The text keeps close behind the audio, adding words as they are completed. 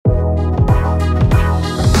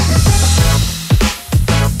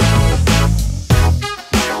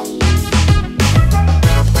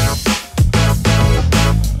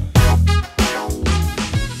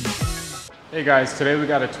Hey guys, today we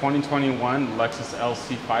got a 2021 Lexus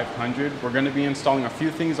LC 500. We're going to be installing a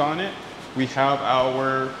few things on it. We have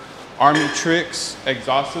our Army Tricks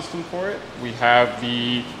exhaust system for it. We have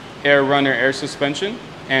the Air Runner air suspension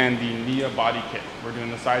and the Nia body kit. We're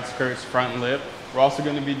doing the side skirts, front lip. We're also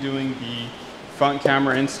going to be doing the front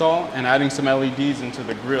camera install and adding some LEDs into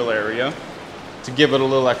the grill area to give it a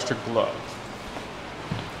little extra glow.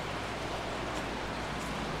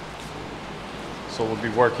 So we'll be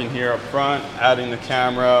working here up front, adding the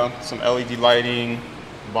camera, some LED lighting,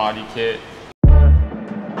 body kit.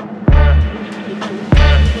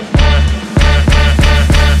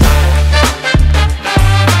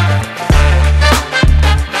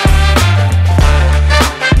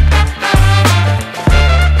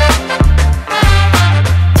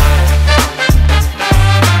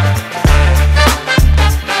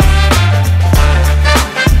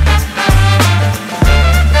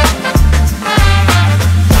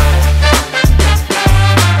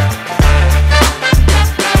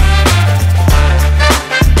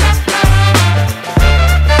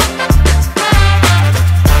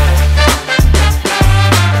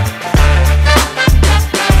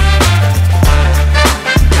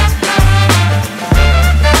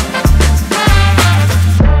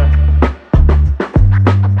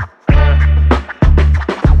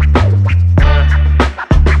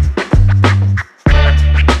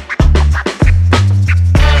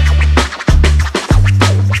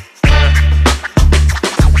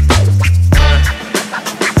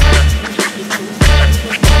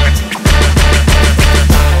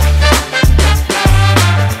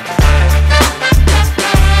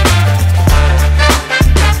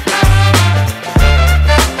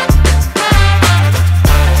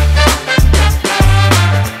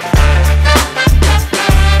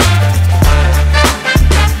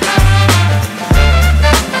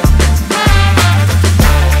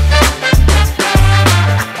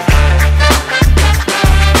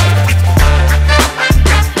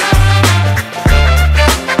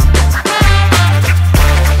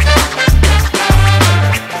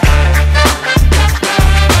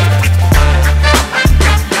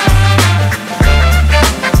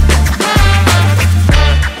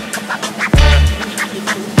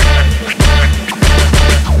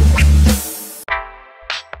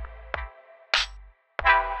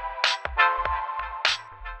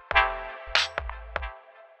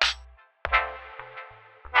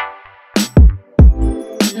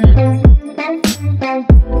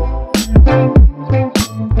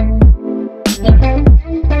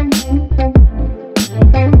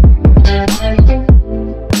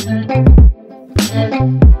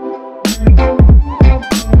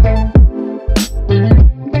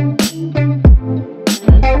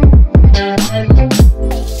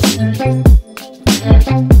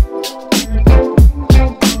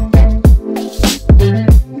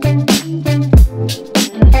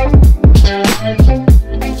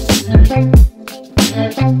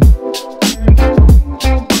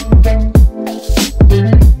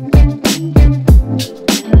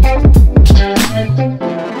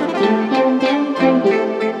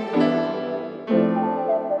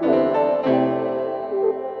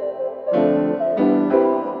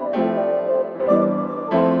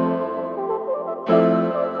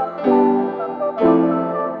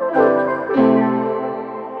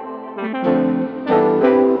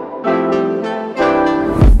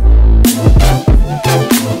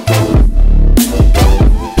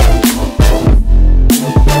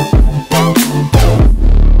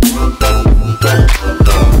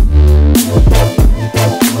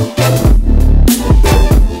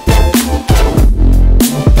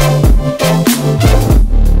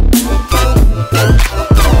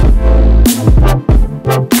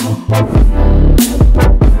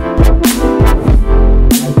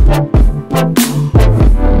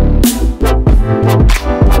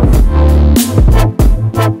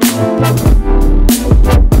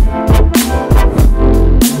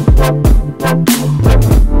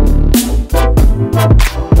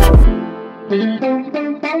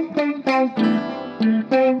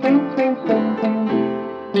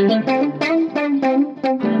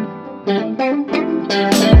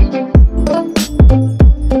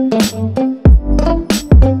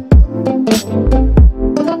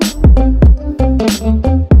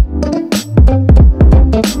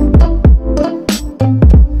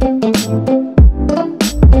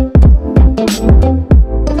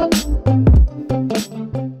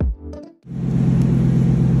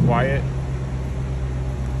 Quiet,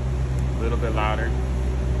 a little bit louder.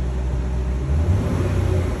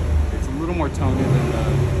 It's a little more toned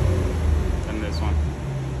than this one.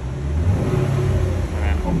 And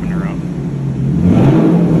then open her up.